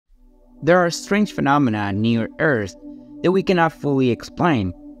There are strange phenomena near Earth that we cannot fully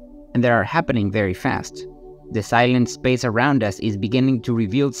explain, and that are happening very fast. The silent space around us is beginning to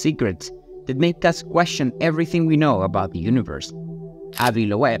reveal secrets that make us question everything we know about the universe. Avi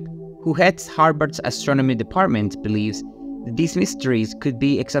Loeb, who heads Harvard's astronomy department, believes that these mysteries could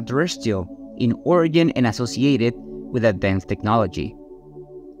be extraterrestrial in origin and associated with advanced technology.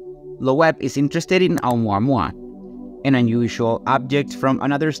 Loeb is interested in Oumuamua, an unusual object from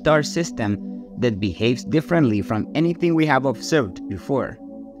another star system that behaves differently from anything we have observed before.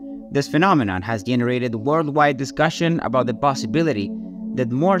 This phenomenon has generated worldwide discussion about the possibility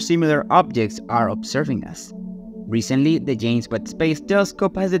that more similar objects are observing us. Recently, the James Webb Space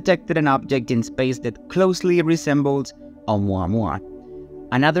Telescope has detected an object in space that closely resembles Oumuamua,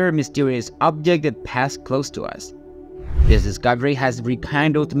 another mysterious object that passed close to us. This discovery has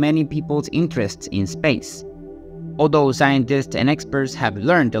rekindled many people's interests in space. Although scientists and experts have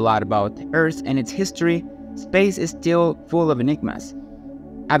learned a lot about Earth and its history, space is still full of enigmas.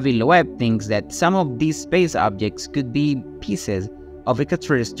 Avi Loeb thinks that some of these space objects could be pieces of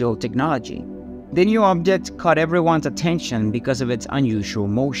extraterrestrial technology. The new object caught everyone's attention because of its unusual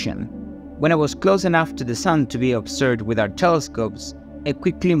motion. When it was close enough to the sun to be observed with our telescopes, it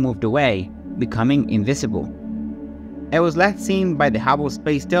quickly moved away, becoming invisible. It was last seen by the Hubble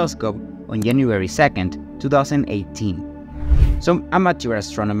Space Telescope on January 2nd, 2018. Some amateur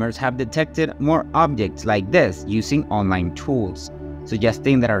astronomers have detected more objects like this using online tools,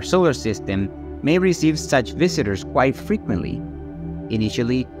 suggesting that our solar system may receive such visitors quite frequently.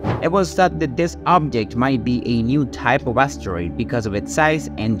 Initially, it was thought that this object might be a new type of asteroid because of its size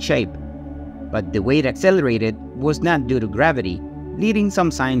and shape, but the way it accelerated was not due to gravity, leading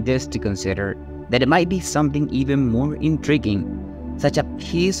some scientists to consider that it might be something even more intriguing, such a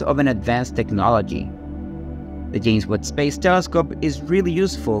piece of an advanced technology. The James Webb Space Telescope is really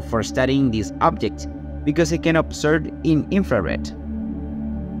useful for studying these objects because it can observe in infrared.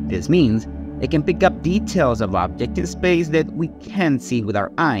 This means it can pick up details of objects in space that we can't see with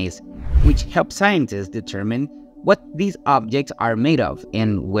our eyes, which helps scientists determine what these objects are made of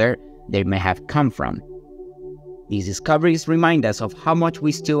and where they may have come from. These discoveries remind us of how much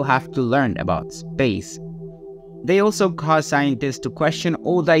we still have to learn about space. They also cause scientists to question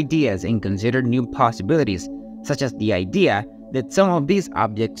old ideas and consider new possibilities, such as the idea that some of these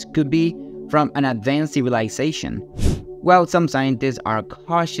objects could be from an advanced civilization. While some scientists are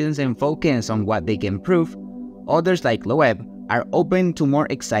cautious and focused on what they can prove, others like Loeb are open to more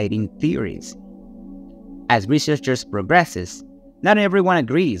exciting theories. As researchers progresses, not everyone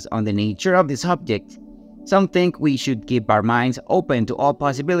agrees on the nature of this object. Some think we should keep our minds open to all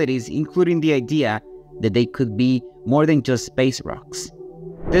possibilities, including the idea that they could be more than just space rocks.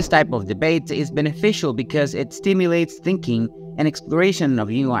 This type of debate is beneficial because it stimulates thinking and exploration of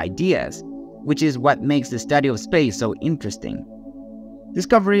new ideas, which is what makes the study of space so interesting.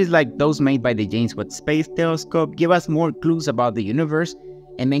 Discoveries like those made by the James Webb Space Telescope give us more clues about the universe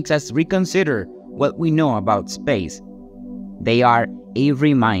and makes us reconsider what we know about space. They are a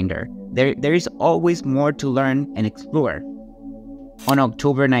reminder there is always more to learn and explore. On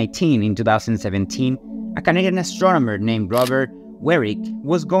October 19 in 2017, a Canadian astronomer named Robert Werrick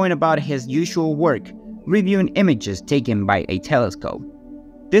was going about his usual work, reviewing images taken by a telescope.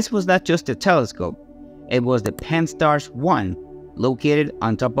 This was not just a telescope, it was the Pan-STARRS 1, located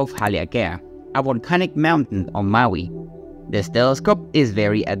on top of Haleakea, a volcanic mountain on Maui. This telescope is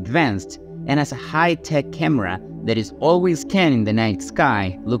very advanced and has a high-tech camera that is always scanning the night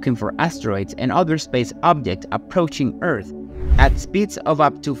sky, looking for asteroids and other space objects approaching Earth at speeds of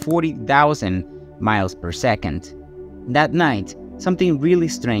up to 40,000 miles per second. That night, something really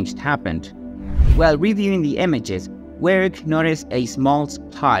strange happened. While reviewing the images, Werrick noticed a small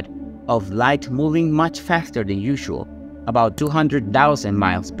spot of light moving much faster than usual, about 200,000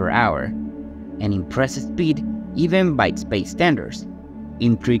 miles per hour, an impressive speed even by space standards.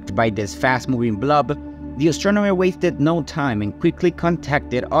 Intrigued by this fast-moving blob, the astronomer wasted no time and quickly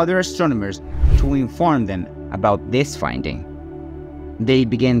contacted other astronomers to inform them about this finding. They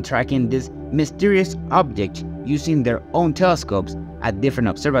began tracking this mysterious object using their own telescopes at different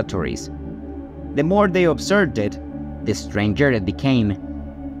observatories. The more they observed it, the stranger it became.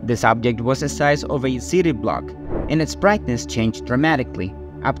 This object was the size of a city block, and its brightness changed dramatically,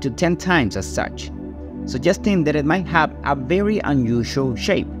 up to 10 times as such, suggesting that it might have a very unusual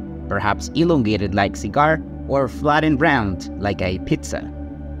shape, perhaps elongated like cigar or flattened round like a pizza.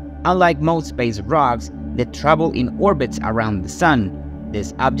 Unlike most space rocks that travel in orbits around the sun,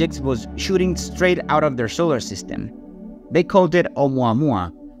 this object was shooting straight out of their solar system. They called it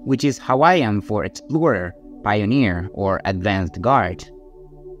Oumuamua, which is Hawaiian for explorer, pioneer, or advanced guard.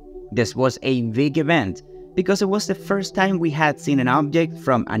 This was a big event because it was the first time we had seen an object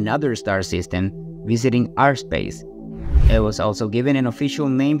from another star system visiting our space. It was also given an official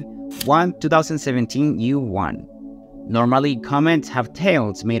name 2017 U1. Normally, comets have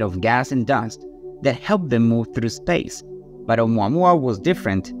tails made of gas and dust that help them move through space, but Oumuamua was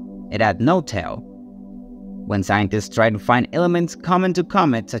different. It had no tail. When scientists tried to find elements common to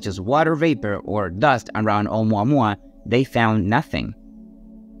comets such as water vapor or dust around Oumuamua, they found nothing.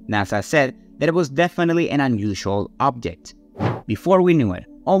 NASA said that it was definitely an unusual object. Before we knew it,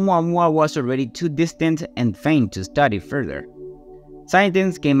 Oumuamua was already too distant and faint to study further.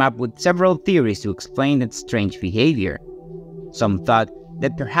 Scientists came up with several theories to explain its strange behavior. Some thought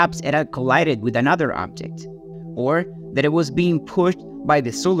that perhaps it had collided with another object, or that it was being pushed by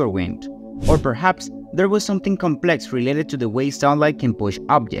the solar wind, or perhaps there was something complex related to the way sunlight can push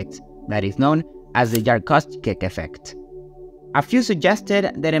objects, that is known as the Yarkovsky effect. A few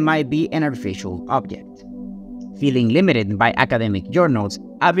suggested that it might be an artificial object. Feeling limited by academic journals,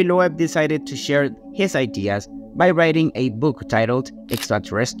 Avi Loeb decided to share his ideas by writing a book titled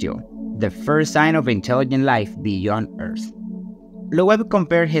Extraterrestrial, the first sign of intelligent life beyond Earth. Loeb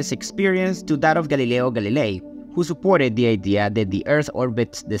compared his experience to that of Galileo Galilei, who supported the idea that the Earth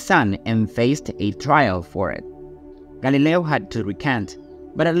orbits the Sun and faced a trial for it. Galileo had to recant,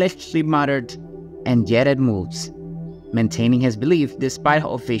 but allegedly muttered, "And yet it moves," maintaining his belief despite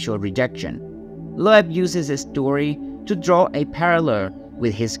official rejection. Loeb uses his story to draw a parallel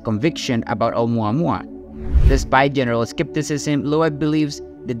with his conviction about Oumuamua. Despite general skepticism, Loeb believes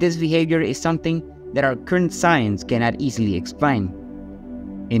that this behavior is something that our current science cannot easily explain.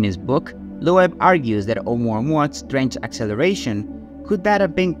 In his book, Loeb argues that Oumuamua's strange acceleration could that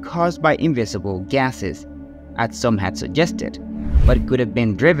have been caused by invisible gases, as some had suggested, but could have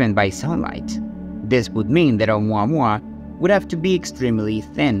been driven by sunlight. This would mean that Oumuamua would have to be extremely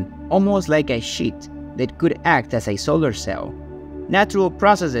thin, almost like a sheet that could act as a solar cell. Natural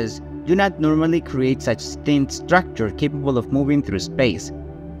processes do not normally create such thin structure capable of moving through space,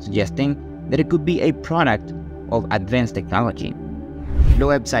 suggesting that it could be a product of advanced technology.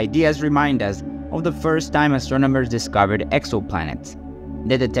 Loeb's ideas remind us of the first time astronomers discovered exoplanets.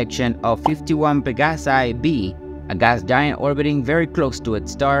 The detection of 51 Pegasi b, a gas giant orbiting very close to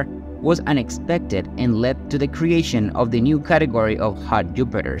its star, was unexpected and led to the creation of the new category of hot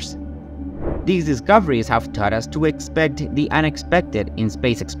Jupiters. These discoveries have taught us to expect the unexpected in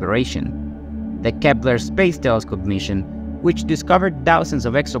space exploration. The Kepler Space Telescope mission, which discovered thousands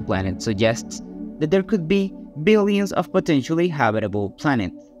of exoplanets, suggests that there could be billions of potentially habitable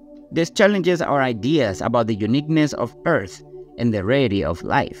planets. This challenges our ideas about the uniqueness of Earth and the rarity of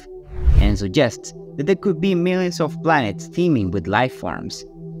life, and suggests that there could be millions of planets teeming with life forms.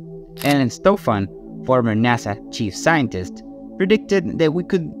 Ellen Stofan, former NASA chief scientist, predicted that we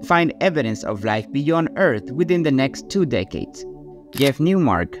could find evidence of life beyond Earth within the next 2 decades. Jeff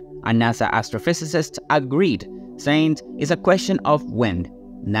Newmark, a NASA astrophysicist, agreed, saying it's a question of when,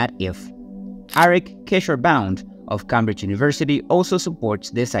 not if. Arik Kesherbound of Cambridge University also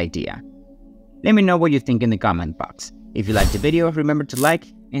supports this idea. Let me know what you think in the comment box. If you liked the video, remember to like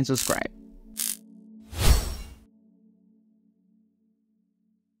and subscribe.